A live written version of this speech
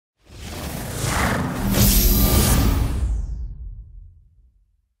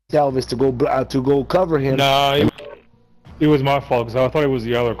Elvis to go cover him. Nah, it was my fault because I thought it was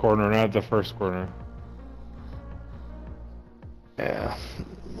the other corner, not the first corner. Yeah.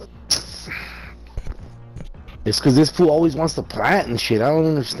 It's because this fool always wants to plant and shit. I don't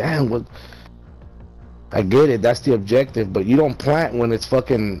understand what. I get it, that's the objective, but you don't plant when it's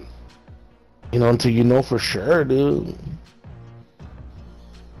fucking, you know, until you know for sure, dude.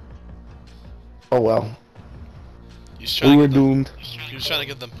 Oh well. We were doomed. He was trying to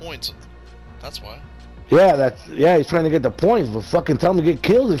get them points. That's why. Yeah, he's trying to get the points, but fucking tell him to get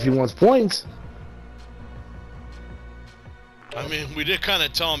killed if he wants points. I mean, we did kind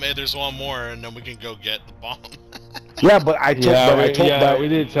of tell him, hey, there's one more, and then we can go get the bomb. Yeah, but I told we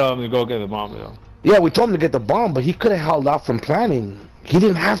did tell him to go get the bomb, though. Yeah, we told him to get the bomb, but he could have held out from planning. He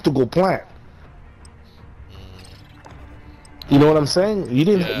didn't have to go plant. You know what I'm saying? You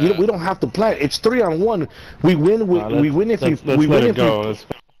didn't. Yeah. We don't have to plant. It's 3-on-1. We win. We win if let's we let win it if go. we. Let's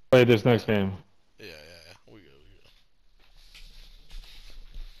play this next game. Yeah. We go.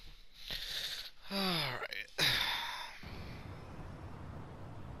 Alright.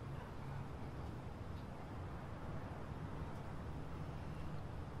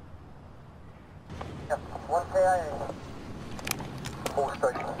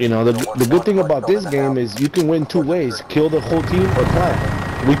 You know, the good thing about this game is you can win two ways: kill the whole team or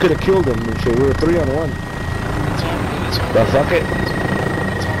plant. We could have killed them and shit. We were 3-on-1. But fuck it.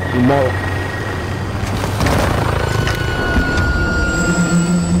 Mo.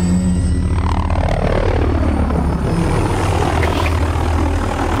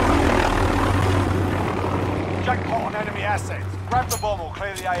 Jackpot on enemy assets. Grab the bomb or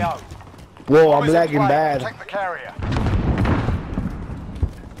clear the AO. Whoa, I'm lagging bad. Protect the carrier.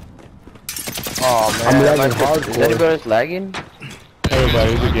 Oh man, I'm lagging hardcore. Is anybody lagging?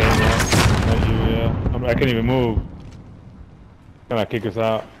 Everybody, it's a game, yeah. Not you, yeah. I can't even move. Gonna kick us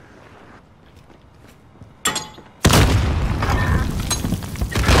out.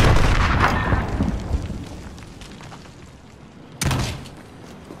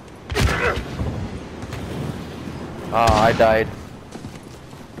 Oh, I died.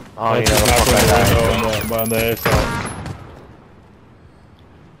 Oh, you know, That's fuck, I died. on the air side.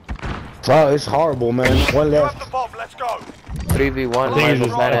 Oh, it's horrible, man. One Grab left. the bomb. Let's go. 3v1.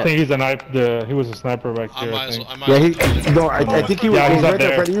 I think he's a sniper. He was a sniper back there. I think. Yeah, I think he was he's up right there,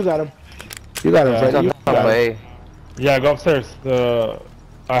 there. Freddie. You got him. You got him, Yeah, Freddie. He's on top of A. Yeah, go upstairs.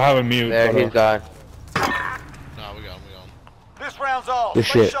 I have a mute. There, he's gone. No, we got him. This round's off. Good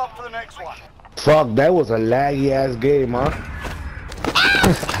Stay shit. sharp for the next one. Fuck, that was a laggy ass game, huh?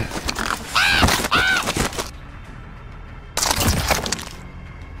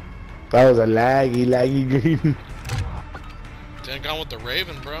 That was a laggy game. Dan gone with the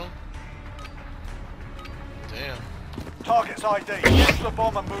Raven, bro. Damn. Target's ID. Get to the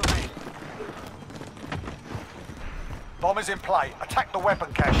bomb and move in. Bomb is in play. Attack the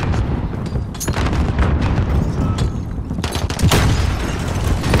weapon caches.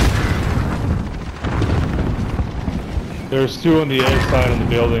 There's two on the air side of the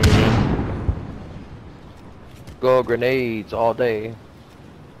building again. Go grenades all day.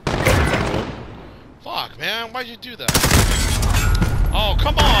 Fuck, man. Why'd you do that? Oh,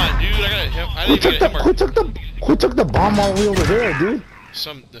 come on, dude. I got him. I didn't even get him. Who took the bomb all the way over there, dude?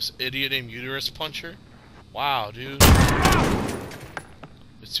 This idiot named Uterus Puncher. Wow, dude.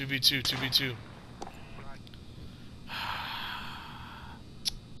 It's 2v2.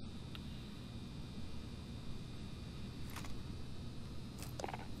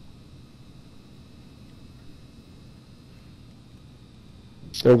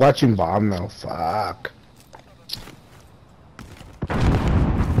 They're watching bomb now. Fuck.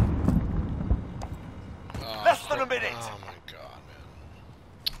 Less than a minute. Oh my god, man.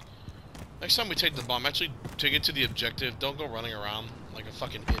 Next time we take the bomb, actually take it to the objective. Don't go running around like a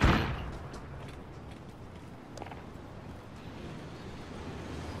fucking idiot.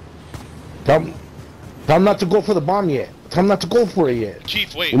 Tell him not to go for the bomb yet. Tell him not to go for it yet.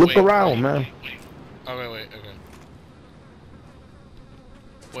 Keith, wait. Look around, man. Oh, wait. Okay.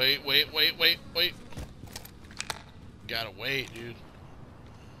 Wait. Gotta wait, dude.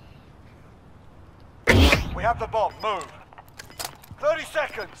 We have the bomb. Move. 30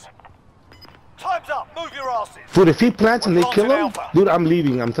 seconds. Time's up. Move your asses. Dude, if he plants and they kill him, Alpha. dude, I'm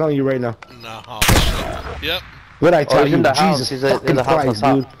leaving. I'm telling you right now. No. Yep. What I tell he's you, in the house. Jesus He's in fucking the house on Christ,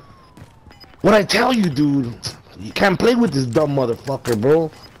 top. dude. What I tell you, dude. You can't play with this dumb motherfucker,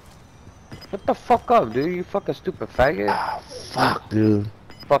 bro. What the fuck up, dude? You fucking stupid faggot. Ah, fuck, dude.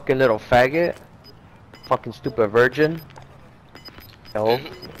 Fucking little faggot. Fucking stupid virgin. Yo,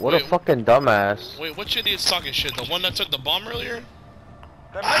 what a fucking dumbass. Wait, which idiot's talking shit? The one that took the bomb earlier?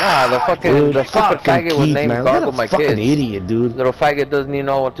 They're making Nah, the stride. fucking Dude, the stupid fucking faggot would Keith, name man. Goggle What a my fucking kids. idiot, dude. Little faggot doesn't even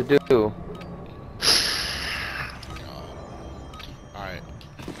know what to do. Alright.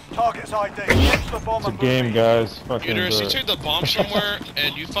 Target's ID. Launch the bomb It's a and game, move. guys. Fucking Uterus, do you it. take the bomb somewhere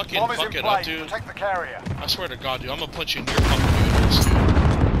and you fucking Bomb is fuck in it up, play. dude. Protect the carrier. I swear to God, dude, I'm gonna punch you in your fucking uterus,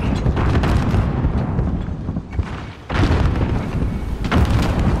 dude.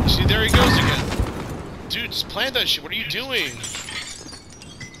 See, there he goes again. Dude, just plant that shit. What are you doing?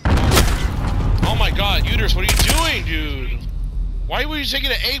 Oh my God, Uterus, what are you doing, dude? Why were you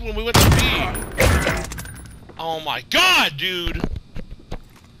taking an A when we went to B? Oh my God, dude!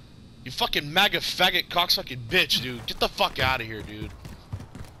 You fucking MAGA faggot cocksucking bitch, dude. Get the fuck out of here, dude.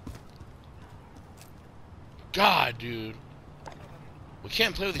 God, dude. We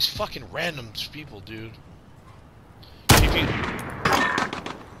can't play with these fucking random people, dude.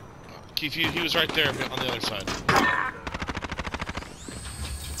 Keith, he was right there on the other side.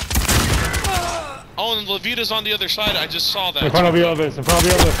 Oh, and Levita's on the other side. I just saw that. In front of you, Elvis. In front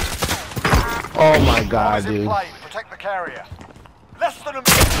of you, Elvis. Oh my Bomb God, is in dude. play. Protect the carrier. Less than a minute.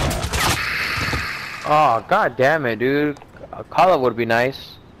 Oh, god damn it, dude. A call would be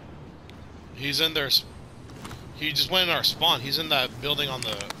nice. He's in there. He just went in our spawn. He's in that building on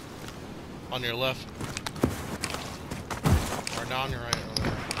your left. Or down your right.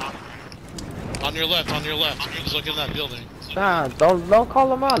 On your left, on your left. He's looking at that building. Nah, don't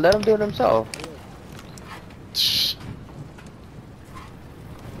call him out. Let him do it himself.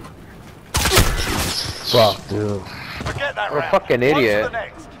 Fuck, dude. Forget that What a round. fucking On to idiot. the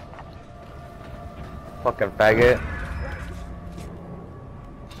next. Fucking faggot.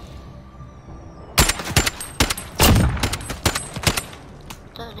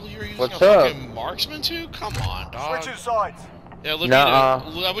 Gargle, you're using What's a up? fucking marksman too? Come on, dog. Switching sides. Yeah, Levita.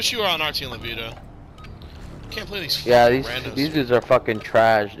 Nuh-uh. I wish you were on our team, Levita. Can't play these. Yeah, fucking these randos. dudes are fucking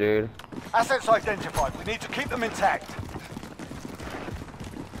trash, dude. Assets identified. We need to keep them intact.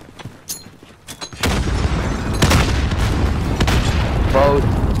 Both.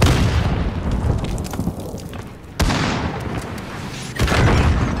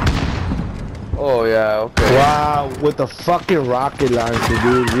 Oh yeah, okay. Wow, with the fucking rocket launcher,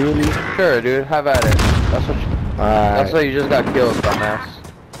 dude. Really? Sure, dude. Have at it. That's what. That's Alright. why you just got killed, dumbass.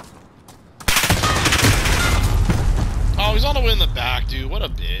 Oh, he's all the way in the back, dude. What a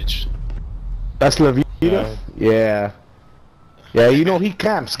bitch. That's Levita? Yeah. Yeah. Yeah, you know he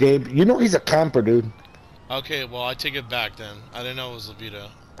camps, Gabe. You know he's a camper, dude. Okay, well, I take it back then. I didn't know it was Levita.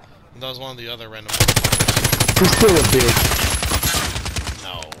 That was one of the other random. He's still a bitch.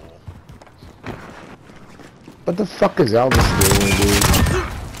 No. What the fuck is Elvis doing, dude?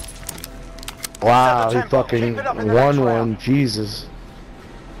 Wow, he tempo. fucking Keep it up in the next won round. one. Jesus.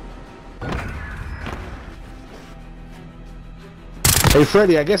 Hey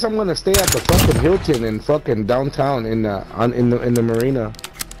Freddy, I guess I'm gonna stay at the fucking Hilton in fucking downtown in the marina.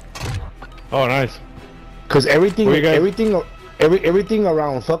 Oh, nice. Cause everything, Where you guys- everything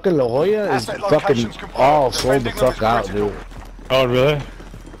around fucking La Jolla is Asset fucking locations confirmed. all sold the Defending them fuck is out, critical. dude. Oh, really?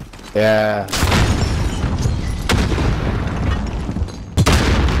 Yeah.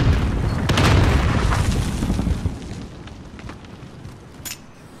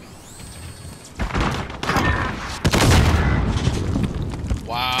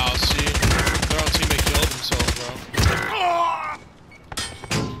 Wow, see? Their own teammate killed himself, bro.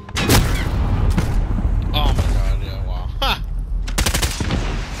 Oh my god, yeah, wow. Ha!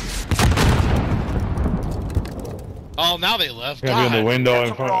 Oh, now they left. Gotta be in the God. window Get in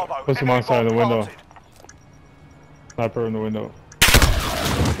to front. Bravo. Put some Enemy outside bomb the window. planted. Sniper in the window.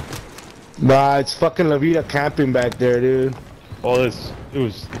 Nah, it's fucking La Vida camping back there, dude. Well, it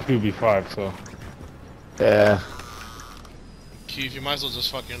was 2v5, so. Yeah. Keith, you might as well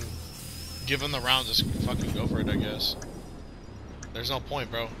just fucking give him the round. Just fucking go for it, I guess. There's no point,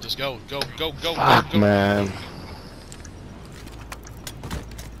 bro. Just go, go, go, go, Fuck, go, go. man.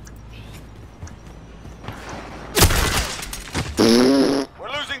 We're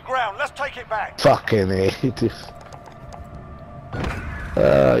losing ground. Let's take it back. Fucking A.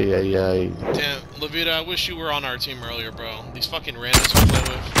 Yeah. Damn, Levita, I wish you were on our team earlier, bro. These fucking randoms I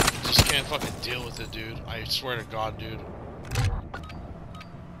play with, just can't fucking deal with it, dude. I swear to God, dude.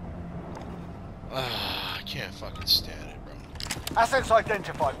 I can't fucking stand it, bro. Assets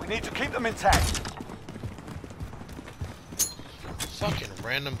identified. We need to keep them intact. Fucking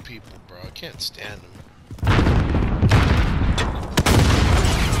random people, bro. I can't stand them.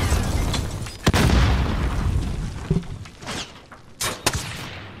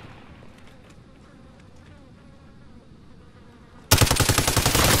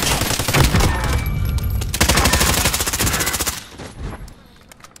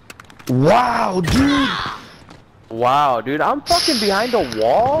 Wow, dude. Wow, dude, I'm fucking behind a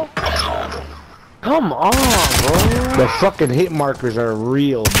wall? Come on, bro. The fucking hit markers are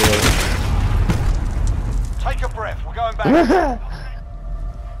real, bro. Take a breath. We're going back.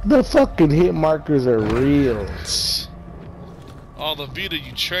 The fucking hit markers are real. Oh, the Vita,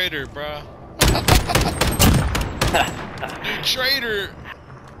 you traitor, bruh. You traitor.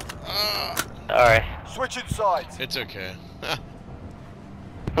 Alright. Switching sides. It's okay.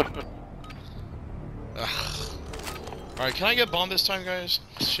 Alright, can I get bomb this time, guys?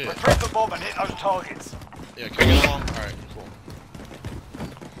 Shit. Retrieve the bomb and hit those targets. Yeah, can I get a bomb? Alright, cool.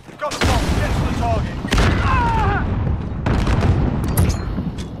 You've got the bomb. Get to the target.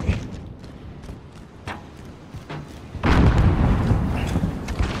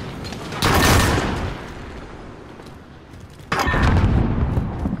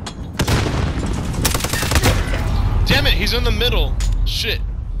 Damn it, he's in the middle. Shit.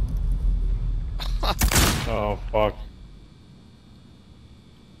 Oh fuck.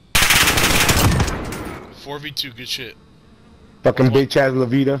 4v2, good shit. Fucking bitch ass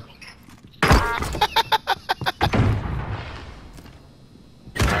Levita.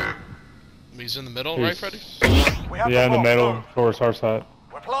 He's in the middle, right, Freddy? We have Yeah, in the bomb. middle, Move. towards our side.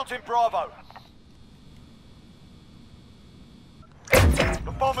 We're planting Bravo.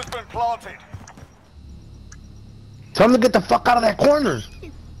 The bomb has been planted. Tell him to get the fuck out of that corner.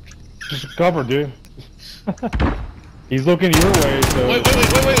 Just cover, dude. He's looking your way, so. Wait.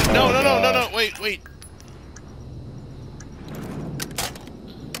 No, wait.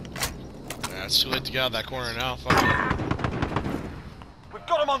 Yeah, it's too late to get out of that corner now. Fuck it. We've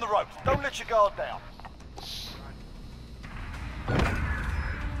got him on the ropes. Don't let your guard down.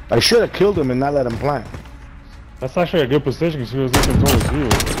 I should have killed him and not let him plant. That's actually a good position because he was looking towards you.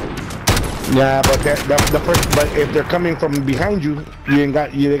 Yeah, but but if they're coming from behind you, they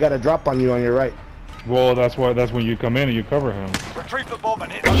got a drop on you on your right. Well, that's when you come in and you cover him. Retrieve the bomb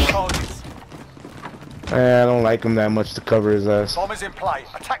and hit those targets. I don't like him that much to cover his ass. Bomb is in play.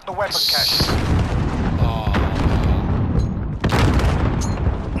 Attack the weapon cache. Oh.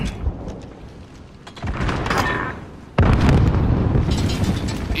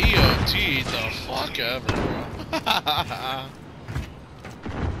 EOT the fuck ever, bro.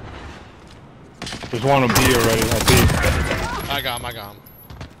 Just want to be already. I got him.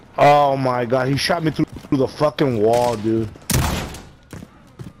 Oh my god, he shot me through the fucking wall, dude.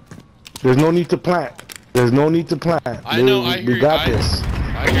 There's no need to plant. I know, I hear you. We got this.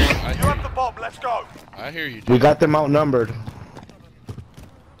 I hear you. You have the bomb. Let's go. I hear you, dude. We got them outnumbered.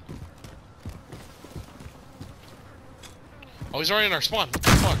 Oh, he's already in our spawn. What the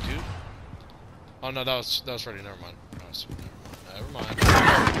fuck, dude? Oh no, that was Freddy. Never mind. Never mind.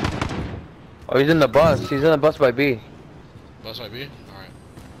 Oh, he's in the bus. He's in the bus by B. Bus might be. All right.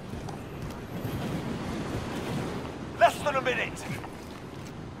 Less than a minute.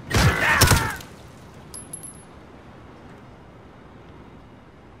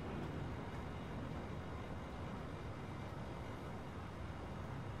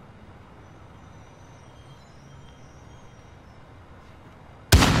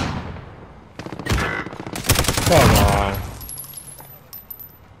 Come on.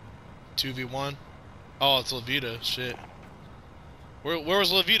 2v1. Oh, it's Levita. Shit. Where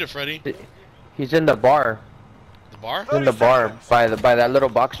was Levita, Freddy? He's in the bar. The bar? In the bar by that little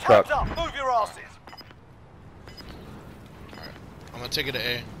box truck. Time's up. Move your asses. Alright. I'm gonna take it to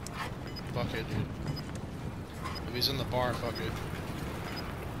A. Fuck it, dude. If he's in the bar, fuck it.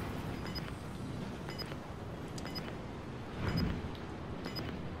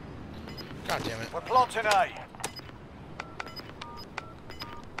 God damn it. We're planting A.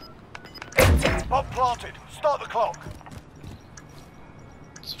 Bomb planted. Start the clock.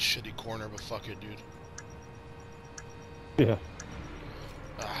 It's a shitty corner, but fuck it, dude. Yeah.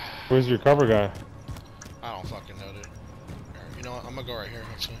 Where's your cover guy? I don't fucking know, dude. Alright, you know what? I'm gonna go right here,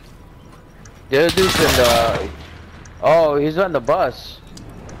 actually. The other dude's in the. Oh, he's on the bus.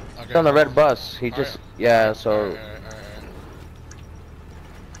 Okay. He's on the red bus. He just. Yeah, so. Alright.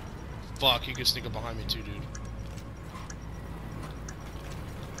 Fuck, he could sneak up behind me too, dude.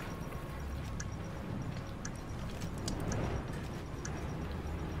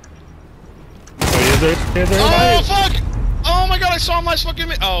 Oh fuck! Oh my god, I saw him last fucking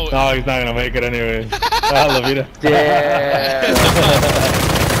minute. Oh. No, he's not gonna make it anyway. Ah, Levita. Damn.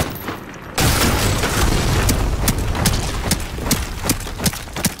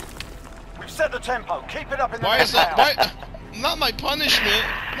 We've set the tempo. Keep it up in the Why next is that? round. Why? Not my punishment.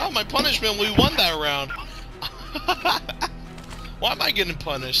 Not my punishment. We won that round. Why am I getting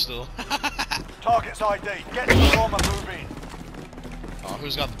punished still? Target's ID. Get to the bomb and move in. Oh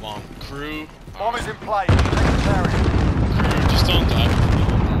Who's got the bomb? Crew? Bomb is in play. Take the carry. Crew, just don't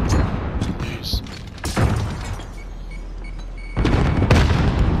die. Please.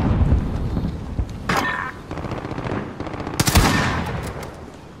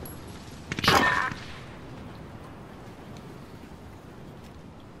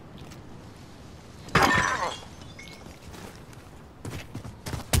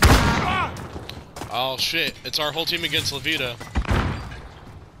 Oh shit, it's our whole team against Levita.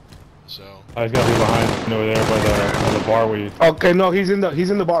 So I just gotta be behind over there by the bar where you. Okay, no, he's in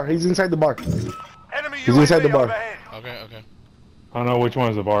the bar. He's inside the bar. Enemy He's inside the UAV bar. overhead. okay. I don't know which one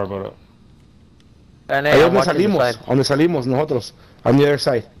is the bar, but And Ahí hey, I'm donde watching the salimos, side. donde salimos nosotros, on the other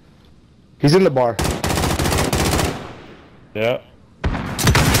side. He's in the bar. yeah.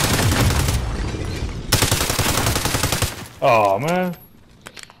 Oh man.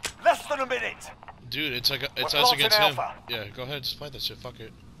 Less than a minute. Dude, it's like it's We're us planting against him. Alpha. Yeah, go ahead, just fight that shit. Fuck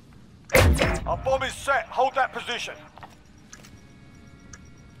it. Our bomb is set. Hold that position.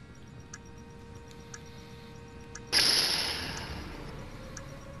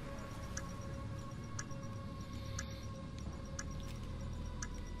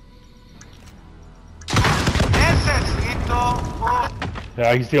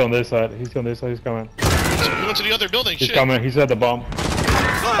 Yeah, he's still on this side. He's still on this side. He's coming. He went to the other building. He's Shit. coming. He's at the bomb.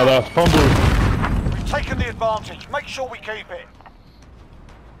 Oh, that's phone booth. We've taken the advantage. Make sure we keep it.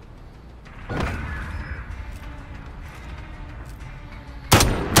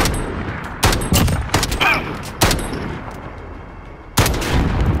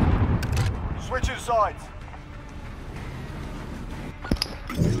 Switching sides.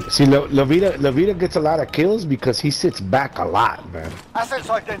 See, Levita gets a lot of kills because he sits back a lot, man. Assets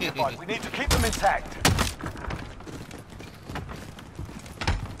identified. We need to keep them intact.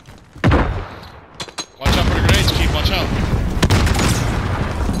 Watch out for the grenades, Keith. Watch out.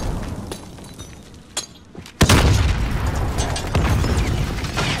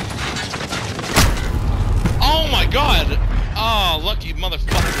 Oh my god! Oh, lucky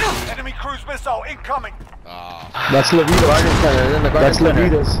motherfucker. Enemy cruise missile incoming. Ah. That's Levita. Garden center, in the garden That's center.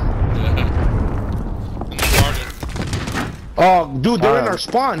 Levita's. In the garden. Oh, dude, they're in our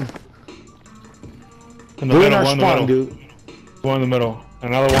spawn. In the They're in middle, our one in the spawn, middle. dude. One in the middle.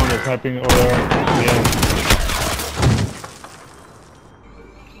 Another one is sniping over there at the end.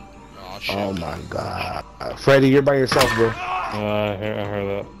 Oh shit. Oh my god. Freddy, you're by yourself, bro. I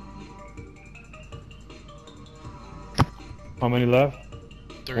heard that. How many left?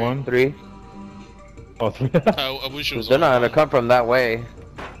 3. One? 3. Oh, 3. I wish it was. They're not only gonna come from that way.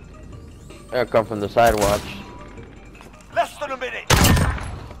 They're gonna come from the side watch. Less than a minute.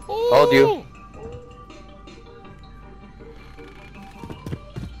 Hold you. Ooh.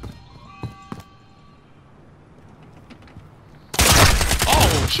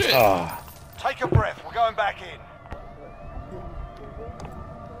 Oh shit! Ah. Take a breath. We're going back in.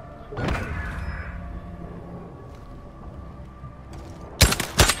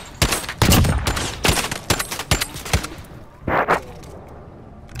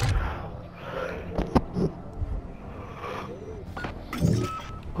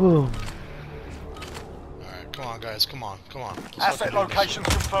 Alright, come on, guys. Come on. Let's Asset fucking do this. locations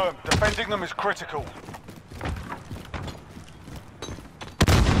confirmed. Defending them is critical.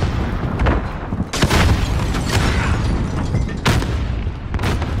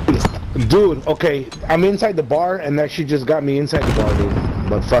 Dude, okay, I'm inside the bar, and that shit just got me inside the bar, dude.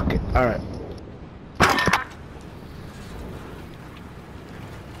 But fuck it. Alright.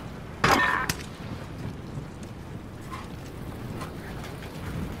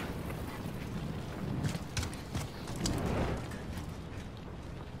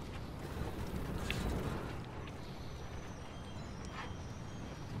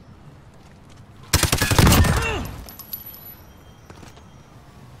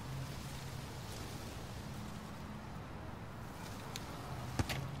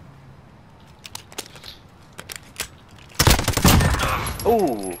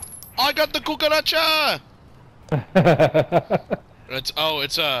 Ooh. I got the cucaracha! It's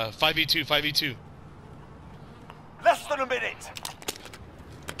 5v2, 5v2. Less than a minute.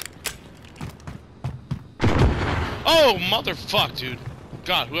 Oh, motherfuck, dude.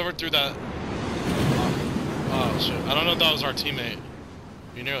 God, whoever threw that. Oh, shit. I don't know if that was our teammate.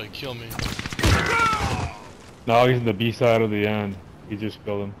 You nearly killed me. No, he's in the B side of the end. He just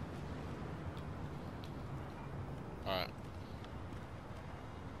killed him. Alright.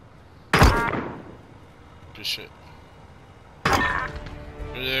 Good shit.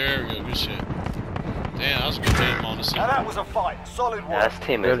 There we go, good shit. Damn, that was a good game, honestly. Now that was a fight. Solid work. This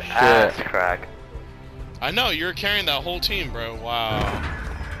team Good is shit. ass crack. I know, you're carrying that whole team, bro. Wow.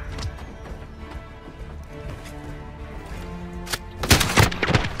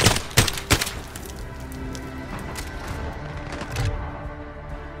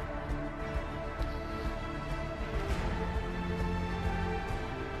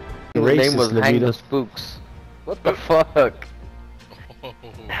 His name was Hang the Spooks. What the fuck? Oh,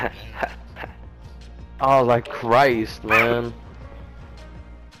 I was like, Christ, man.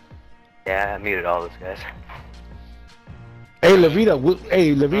 Yeah, I muted all those guys. Hey Levita,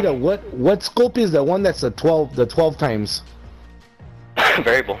 what scope is the one that's the 12 times?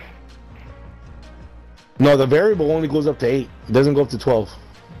 Variable. No, the variable only goes up to 8. It doesn't go up to 12.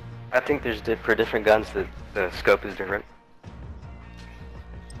 I think there's for different guns the scope is different.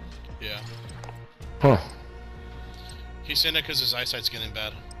 yeah. Huh. He's saying that because his eyesight's getting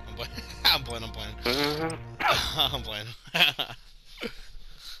bad. I'm playing. I'm playing.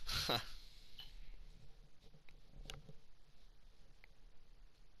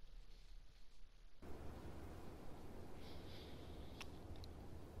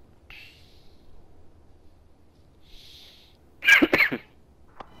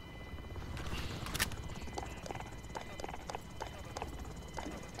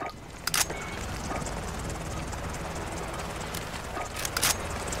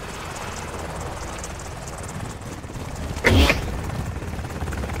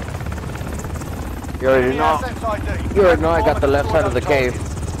 You already know. You already know I got the left side of the cave.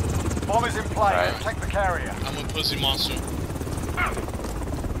 Bomb is in play. Right. Protect the carrier. I'm with Pussy Monster.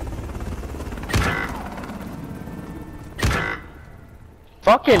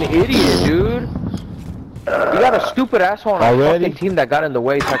 Fucking idiot, dude. You got a stupid asshole on our Already? fucking team that got in the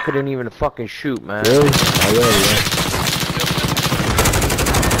way, so I couldn't even fucking shoot, man. Really? Already,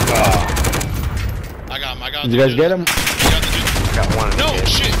 I got him. Did you guys get him? You got the dude. Got one. No,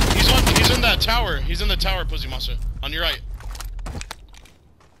 shit. He's in that tower. He's in the tower, Pussy Monster. On your right.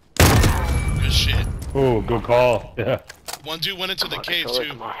 Good shit. Oh, good call. Yeah. One dude went into the cave too.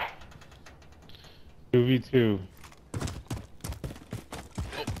 Come on. 2v2.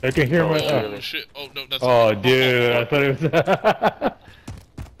 I can hear my. Oh shit. Oh no, that's. Oh, dude. I thought it was.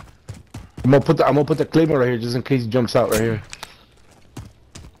 I'm gonna put the claymore right here just in case he jumps out right here.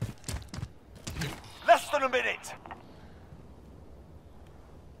 Less than a minute.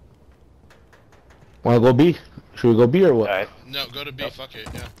 Wanna go B? Should we go B or what? Alright. No, go to B. Fuck it.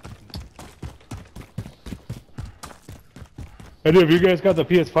 Yeah. Hey, dude, have you guys got the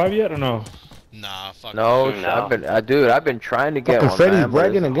PS5 yet or no? Nah, fuck. No, No. I've been trying to get Fucking one, Freddy's man, but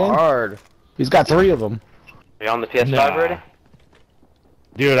bragging it's again. hard. He's got 3 of them. Are you on the PS5 Nah. already?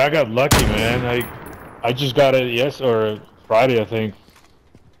 Dude, I got lucky, man. I just got it or Friday, I think,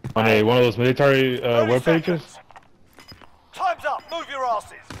 on one of those military 30 web pages. seconds. Time's up. Move your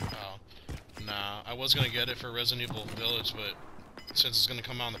asses. Oh. Nah, I was gonna get it for Resident Evil Village, but since it's gonna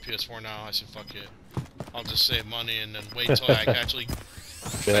come out on the PS4 now, I said fuck it. I'll just save money and then wait till I actually.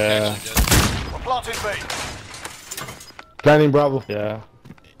 Yeah. Get it. We're planting B. Planning Bravo. Yeah.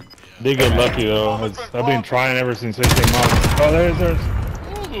 They get lucky though. I've been trying ever since they came out. Oh, there's.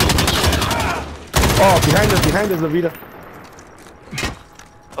 Ooh, good shit. Oh, behind us, Levita.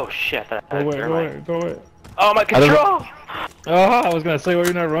 Oh shit! I Go away, go away. Oh my I don't know. control! Oh, I was gonna say, why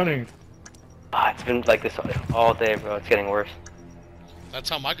you're not running? Ah, it's been like this all day, bro. It's getting worse. That's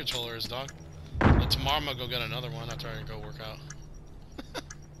how my controller is, dog. But tomorrow I'm gonna go get another one after I go work out.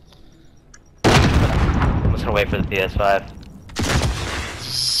 I'm just gonna wait for the PS5.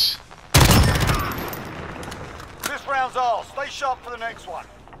 This round's all. Stay sharp for the next one.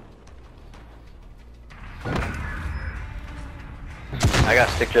 I got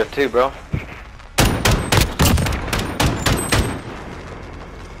stick drift too, bro.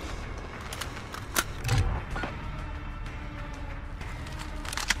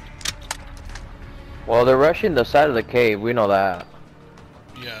 Well, they're rushing the side of the cave. We know that.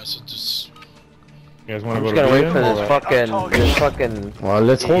 Yeah, so just. You guys want I'm to just go to gonna B wait for then? this fucking Well,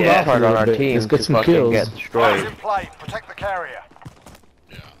 let's hold Yeah. off a part on little our bit. team Let's get to some fucking kills. get Bomb's destroyed. in play. Protect the carrier.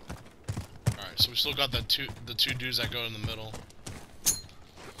 Yeah. Alright, so we still got the two dudes that go in the middle.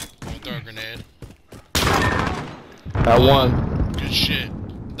 I'm gonna throw a grenade. Got one. Good shit.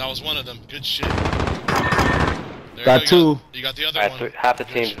 That was one of them. Good shit. There Got you 2. You got the other Alright, one. half the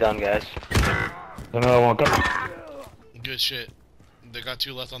Good team's shit. done, guys. Another one. Go. Good shit. They got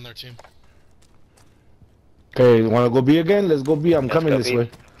 2 left on their team. Okay, wanna go B again? Let's go B. I'm Let's coming go this B. way.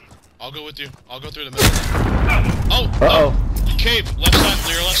 I'll go with you. I'll go through the middle. Oh! Uh-oh. Cave! Left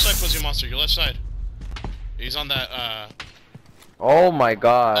side. Your left side, Pussy Monster. Your left side. He's on that, Oh my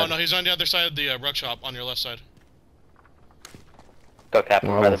god. Oh no, he's on the other side of the ruck shop on your left side. Go Captain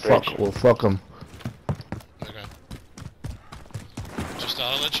Well, by the bridge. we'll fuck him.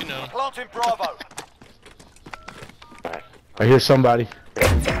 let you know. Planting Bravo. Alright. I hear somebody.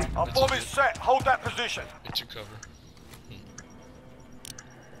 Our bomb is set. Hold that position. It's your cover.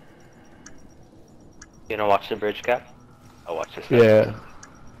 You gonna watch the bridge, Cap? I'll watch this. Yeah.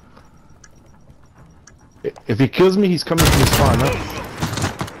 If he kills me, he's coming from the spawn,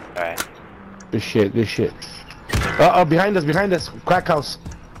 huh? Alright. Good shit, good shit. Behind us, crack house.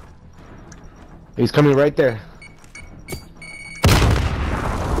 He's coming right there.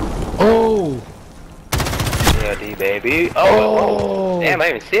 Oh! COD, baby. Oh! Damn, I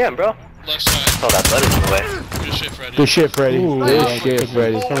didn't even see him, bro. Left side. Oh, that blood is in the way. Good shit, Freddy. Good shit, Freddy. Ooh, Good yeah. shit,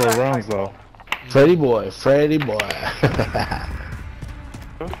 Freddy. Several rounds though. Freddy boy, Freddy boy.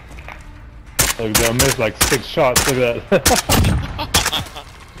 Look, they'll miss like 6 shots. Look at that.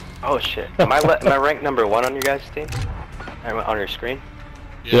 Oh shit. Am I ranked number 1 on your guys' team? On your screen?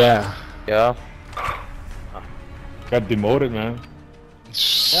 Yeah. Yeah. Got demoted, man.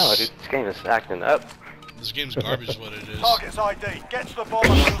 No, dude, this game is acting up. This game's garbage is what it is. Target's ID. Get to the bomb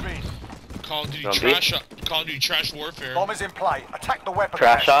and move in. Call of Duty Don't trash. Call of Duty trash warfare. Bomb is in play. Attack the weapon.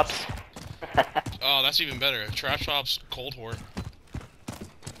 Trash caches. ops. Oh, that's even better. Trash ops, Cold War.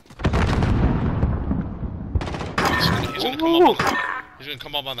 He's gonna come up. He's gonna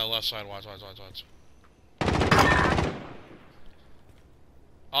come up on that left side. Watch.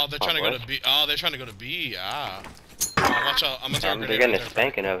 Oh, they're trying to go to B. Oh, they're trying to go to B. Ah. Oh, watch out. I'm gonna throw a They're grenade getting right a there.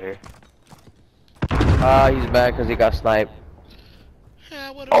 spanking over here. He's mad because he got sniped. Yeah,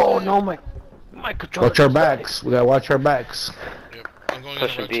 what Oh no, my controller. Watch our backs. We gotta watch our backs. Yep. I'm going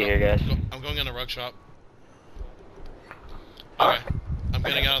Pushing in the B ruck here, shop. guys. I'm going in the ruck shop. Okay. I'm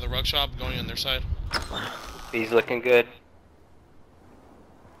getting out of the ruck shop, going in their side. B's looking good.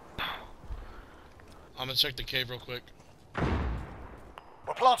 I'm gonna check the cave real quick.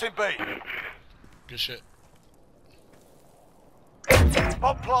 We're planting B. Good shit.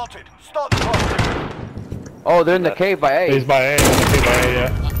 Bomb planted. Start the clock. Oh, they're in the cave by He's A. by A. He's by A,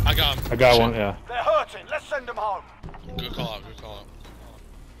 yeah. I got him. I got Good one, shit. yeah. They're hurting. Let's send them home. Good call out. Good call out.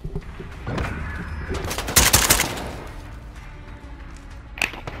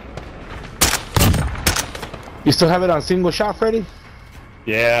 You still have it on single shot, Freddy?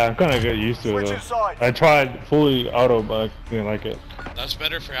 Yeah, I'm gonna get used to it Switching though. sides. I tried fully auto, but I didn't like it. That's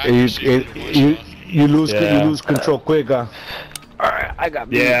better for You, accuracy. you, than one you, shot. you lose Yeah. you lose control quick, Alright, I got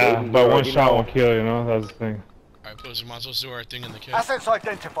B. Yeah, baby, but you one already shot know. won't kill, you know? That's the thing. Alright, Pussy, might as well do our thing in the cave. Assets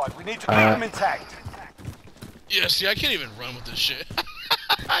identified. We need to keep them intact. Yeah, see, I can't even run with this shit.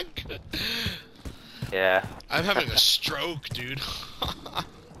 Yeah. I'm having a stroke, dude.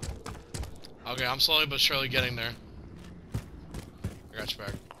 Okay, I'm slowly but surely getting there. I got you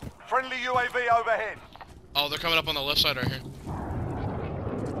back. Friendly UAV overhead. Oh, they're coming up on the left side right here.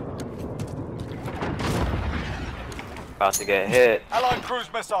 About to get hit. Allied cruise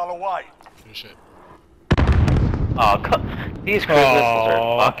missile away. Good shit. Oh, these cruise missiles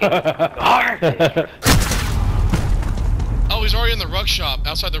are fucking garbage. Oh, he's already in the ruck shop,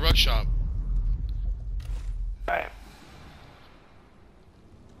 outside the ruck shop. Alright.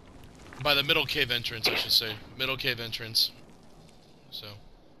 By the middle cave entrance, I should say. Middle cave entrance. So.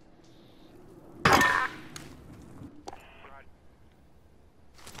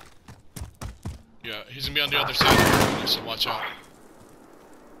 Yeah, he's gonna be on the other side, so watch out.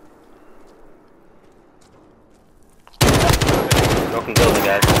 Broken building,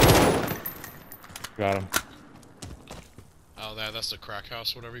 guys. Got him. Oh, that's the crack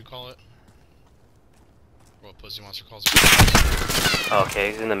house, whatever you call it. Or what Pussy Monster calls it.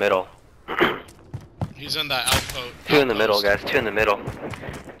 Okay, he's in the middle. He's in that outpost. Two in the middle, guys. Two in the middle.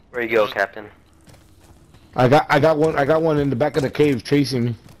 Where you go, Captain? I got one in the back of the cave chasing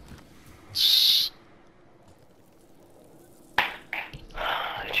me. guys.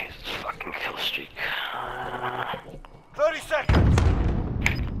 Jesus fucking kill streak. 30 seconds.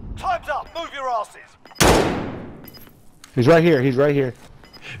 Time's up. Move your asses. He's right here. He's right here.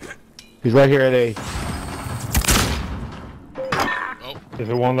 He's right here at A. Oh, Is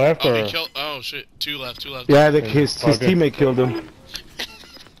there one left oh, or? he killed. Oh shit, two left. Yeah, his Okay. teammate killed him.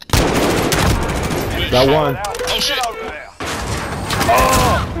 Good Got shit. one. Now, Oh, shit. get over there.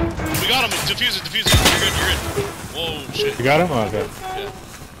 We got him. Defuse it. Defuse it. You're good. You're good. Whoa, shit. You got him? Oh, okay.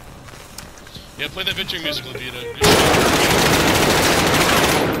 Yeah, play that venturing music, Levita.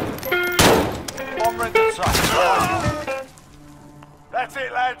 Bomb rendered safe. That's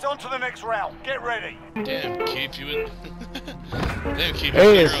it, lads. On to the next round. Get ready. Damn, Keith, you would. Damn, Keith.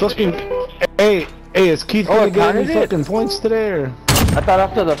 Hey, it's fucking. Hey, is Keith Oh, gonna it get any counted it? fucking points today? Or? I thought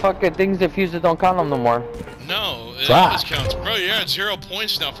after the fucking things defused it don't count them no more. No, it Fuck. always counts. Bro, you're at 0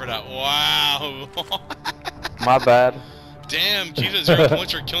 points now for that. Wow. My bad. Damn, Keith has 0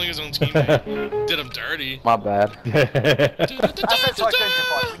 points for killing his own teammate. Did him dirty. My bad. Assets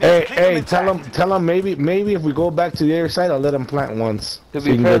identified. We need to keep them intact. tell him maybe if we go back to the other side, I'll let him plant once. To so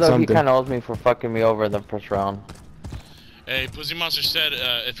be you can fair get though, he something. kind of owes me for fucking me over in the first round. Hey, Pussy Monster said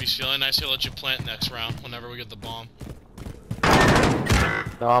if he's feeling nice, he'll let you plant next round whenever we get the bomb.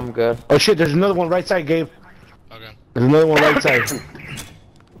 No, I'm good. Oh shit, there's another one right side, Gabe. Okay. There's another one right side.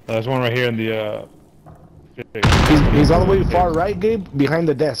 There's one right here in the He's all the way far right, Gabe, behind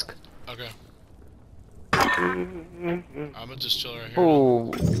the desk. Okay. I'm gonna just chill right here.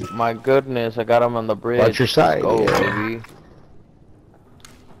 Oh my goodness, I got him on the bridge. Watch your side, Let's go, yeah. baby.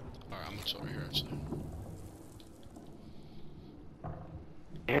 Alright, I'm gonna chill right here actually.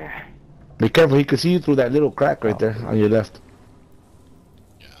 Be careful, he could see you through that little crack right there on your left.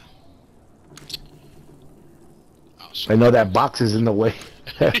 Yeah. I know that box is in the way.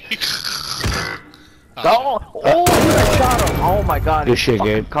 Oh, I shot him. Oh my god. Good shit,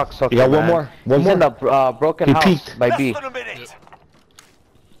 fucking Gabe. Cocksucker, You got one man. more? One He's more? in the broken He house peeked. by Less B. than a minute.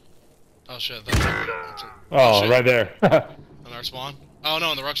 Oh shit, that's Oh, shit. right there. On our spawn? Oh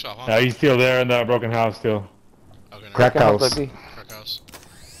no, in the ruck shop, huh? Yeah, he's still there in that broken house still. Okay, no. Crack Broken house. by B. Crack house.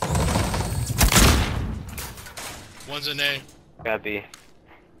 One's in A. Gotta be.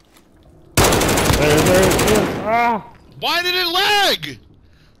 There. Ah! Why did it lag?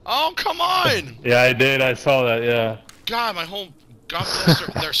 Oh, come on! Yeah, I did. I saw that. Yeah. God, my whole... God bless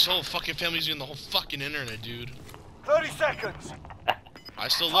their soul fucking family's using the whole fucking internet, dude. 30 seconds. I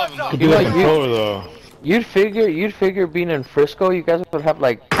still love them, though. Good know, controller though. You'd figure being in Frisco, you guys would have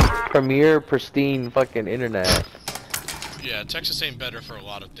like premier, pristine fucking internet. Yeah, Texas ain't better for a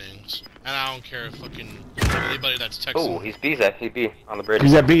lot of things. And I don't care if fucking anybody that's Texas. Oh, he's B's at B on the bridge.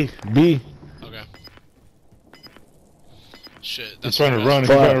 He's at B. B. Okay. Shit, He's that's trying to what run. He's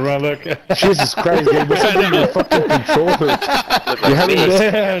Fuck. trying to run. Look. Jesus Christ, Gabe. What's up with your fucking controller? Look You like having me. this?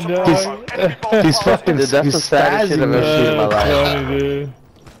 Yeah, no. Enemy bomb He's target. fucking. Dude, that's he's the saddest shit I've spazzing. ever seen in my life. Funny, dude.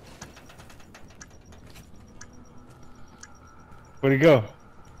 Where'd he go?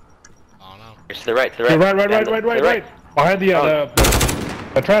 I don't know. It's to the right, to the To right. the right. Down the- Right. Behind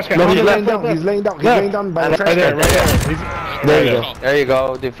the trash can. No, On he's the laying left, down. He's laying down. He's Left. laying down by the Right trash there, can. right there. He's, There you Right go. There you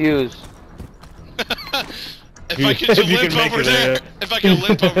go, diffuse. If I could If you limp can make over it there, there. if I could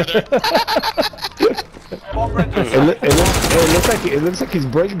limp over there. Bomb ready to It looks like he's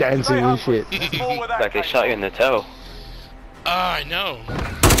breakdancing and shit. Let's fall with that Like they case. shot you in the toe. I know.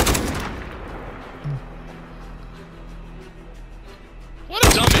 What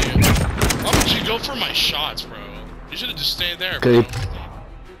a dummy. Why would you go for my shots, bro? You should have just stayed there, bro. Okay.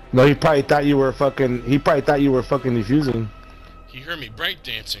 No, he probably thought you were fucking. He probably thought you were fucking defusing. He heard me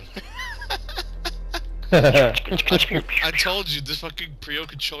breakdancing. I told you, this fucking Prio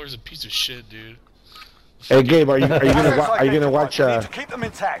controller's a piece of shit, dude. Hey Gabe, are you gonna Assets are you gonna identified. watch We need to keep them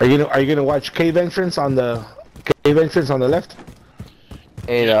intact. are you gonna watch cave entrance on the left?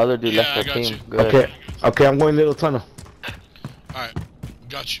 Hey, the other dude Yeah, left I the got team. you. Good. Okay, I'm going little tunnel. Alright,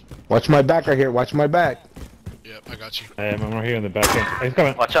 got you. Watch my back right here. Watch my back. Yep, I got you. I'm right here in the back end. He's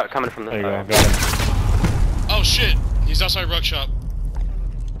coming. Watch out, coming from the. There you go. Got him. Oh shit, he's outside ruck shop.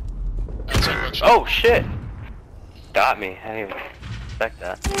 Outside ruck shop. Oh shit! Got me. I didn't even expect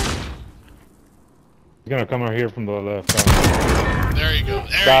that. He's gonna come right here from the left. There you go.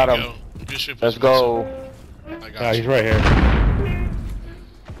 There Got you him. go. Good shit, Let's Pussy go. Monster. I got Yeah, you. he's right here.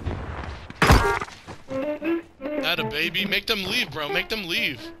 Atta baby, make them leave, bro. Make them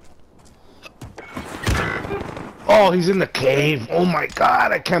leave. Oh, he's in the cave. Oh my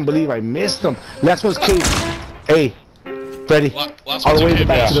god, I can't believe I missed him. Last one's cave. Hey, Freddy. Last All the one's way a in the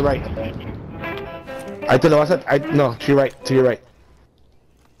back cave. to the right. I tell you what, no, to your right, to your right.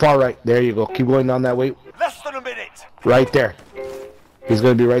 Far right. There you go. Keep going down that way. Less than a minute. Right there. He's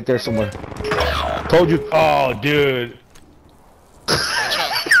gonna be right there somewhere. Told you. Oh, dude.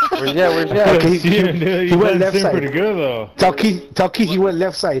 Where's that? Where's that? Okay, Dude, he went does left seem side. pretty good though. Tell Keith he went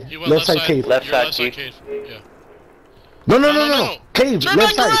left side. He went Left side cave. Left Your side, left side Keith. cave. Yeah. No. Cave. Turn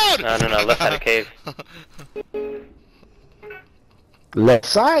Left back side. around! No, left side of cave. Left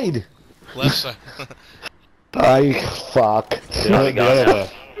side. Left side. I fuck. Yeah, the other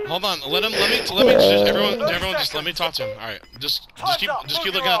left. Hold on, let me just everyone just let me talk to him. All right, just keep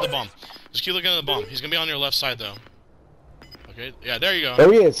looking at the bomb. Just keep looking at the bomb. He's gonna be on your left side though. Okay, yeah, there you go.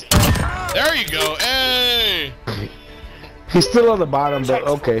 There he is. There you go. Hey. He's still on the bottom, but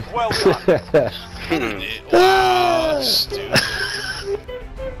okay. Well done. Wow, stupid.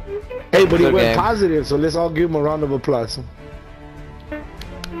 Hey, but he Good went game. positive, so let's all give him a round of applause.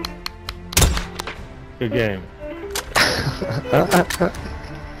 Good game.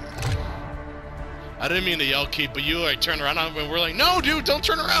 I didn't mean to yell, Keith, but you like turned around and we're like, no, dude, don't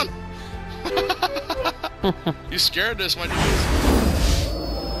turn around. You scared us, my dude.